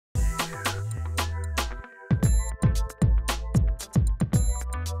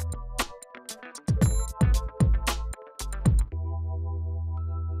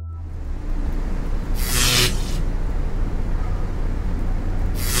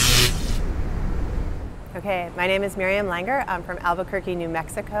Okay, my name is Miriam Langer. I'm from Albuquerque, New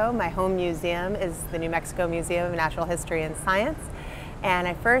Mexico. My home museum is the New Mexico Museum of Natural History and Science. And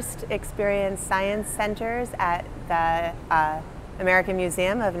I first experienced science centers at the American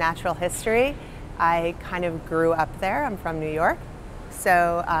Museum of Natural History. I kind of grew up there. I'm from New York.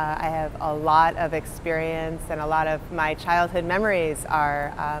 So I have a lot of experience, and a lot of my childhood memories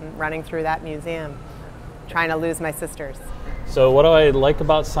are running through that museum, trying to lose my sisters. So what do I like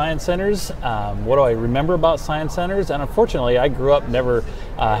about science centers? What do I remember about science centers? And unfortunately, I grew up never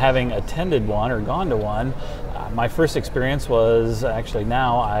having attended one or gone to one. My first experience was actually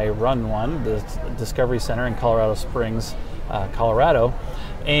now I run one, the Discovery Center in Colorado Springs, Colorado.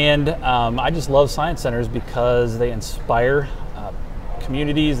 And I just love science centers because they inspire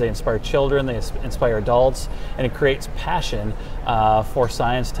communities, they inspire children, they inspire adults, and it creates passion for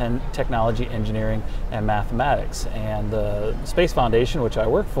science, technology, engineering, and mathematics. And the Space Foundation, which I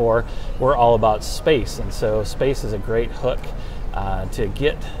work for, we're all about space, and so space is a great hook to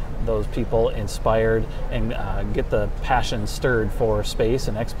get those people inspired and get the passion stirred for space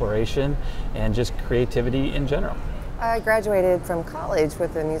and exploration and just creativity in general. I graduated from college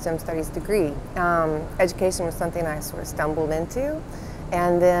with a museum studies degree. Education was something I sort of stumbled into,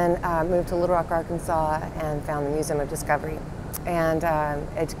 and then moved to Little Rock, Arkansas, and found the Museum of Discovery. And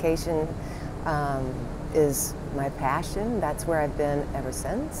education is my passion. That's where I've been ever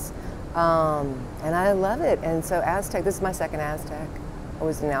since. And I love it. And so Aztec, this is my second Aztec. I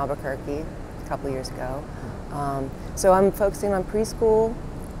was in Albuquerque a couple of years ago. So I'm focusing on preschool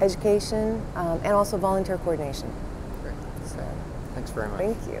education and also volunteer coordination. Great. So, thanks very much.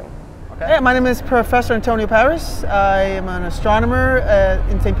 Thank you. Yeah, my name is Professor Antonio Paris. I am an astronomer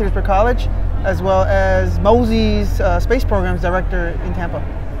in St. Petersburg College, as well as Mosey's Space Programs Director in Tampa.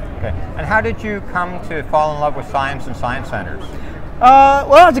 Okay. And how did you come to fall in love with science and science centers?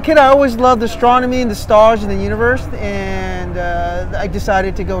 Well, as a kid, I always loved astronomy and the stars and the universe, and I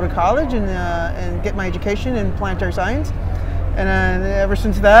decided to go to college and get my education in planetary science. And ever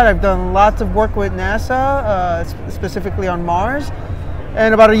since that, I've done lots of work with NASA, specifically on Mars.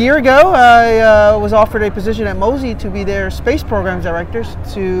 And about a year ago, I was offered a position at Mosey to be their space programs directors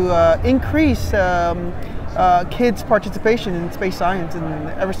to increase kids' participation in space science. And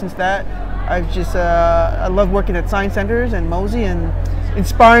ever since that, I love working at science centers and Mosey and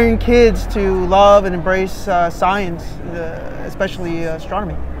inspiring kids to love and embrace science, especially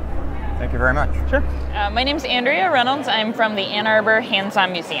astronomy. Thank you very much. Sure. My name's Andrea Reynolds. I'm from the Ann Arbor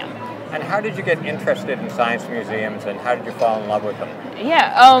Hands-On Museum. And how did you get interested in science museums, and how did you fall in love with them?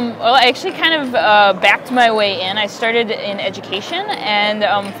 Yeah, well, I actually kind of backed my way in. I started in education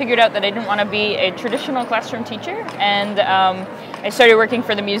and figured out that I didn't want to be a traditional classroom teacher. And I started working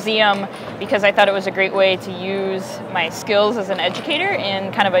for the museum because I thought it was a great way to use my skills as an educator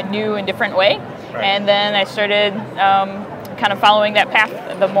in kind of a new and different way. Right. And then I started kind of following that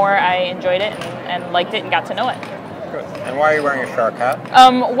path. The more I enjoyed it and liked it and got to know it. Good. And why are you wearing a shark hat?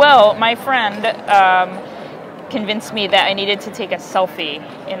 Well, my friend convinced me that I needed to take a selfie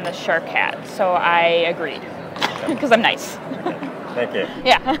in the shark hat, so I agreed, because I'm nice. Thank you.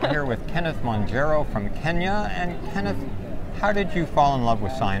 Yeah. I'm here with Kenneth Monjero from Kenya. And Kenneth, how did you fall in love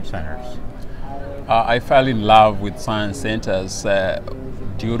with science centers? I fell in love with science centers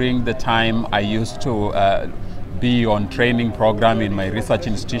during the time I used to be on training program in my research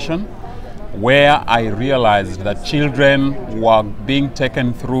institution, where I realized that children were being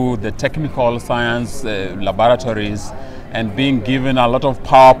taken through the technical science laboratories and being given a lot of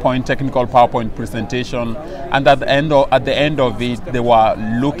technical PowerPoint presentation, and at the end of it, they were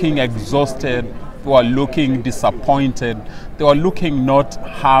looking exhausted, they were looking disappointed, they were looking not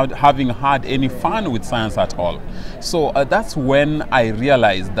having had any fun with science at all. So that's when I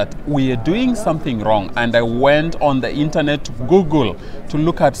realized that we are doing something wrong, and I went on the internet to Google to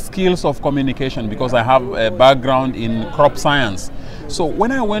look at skills of communication because I have a background in crop science. So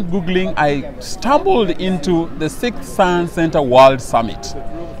when I went Googling, I stumbled into the 6th Science Center World Summit,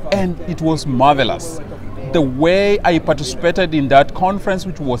 and it was marvelous. The way I participated in that conference,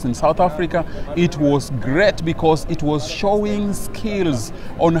 which was in South Africa, it was great because it was showing skills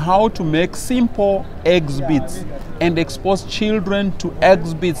on how to make simple exhibits and expose children to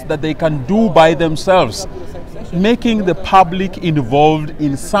exhibits that they can do by themselves, making the public involved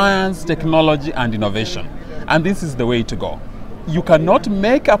in science, technology, and innovation. And this is the way to go. You cannot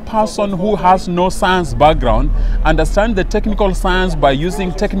make a person who has no science background understand the technical science by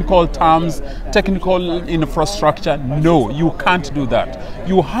using technical terms, technical infrastructure. No, you can't do that.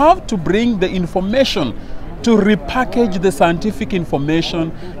 You have to bring the information to repackage the scientific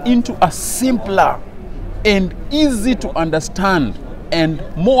information into a simpler and easy to understand and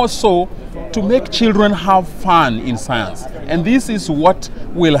more so to make children have fun in science. And this is what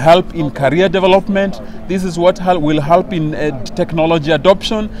will help in career development, this is what will help in technology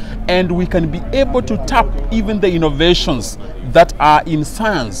adoption, and we can be able to tap even the innovations that are in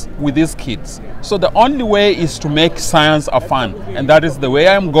science with these kids. So the only way is to make science a fun, and that is the way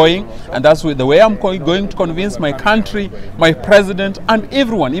I'm going, and that's the way I'm going to convince my country, my president, and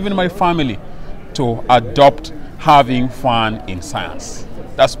everyone, even my family, to adopt having fun in science.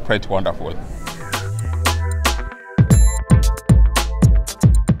 That's pretty wonderful.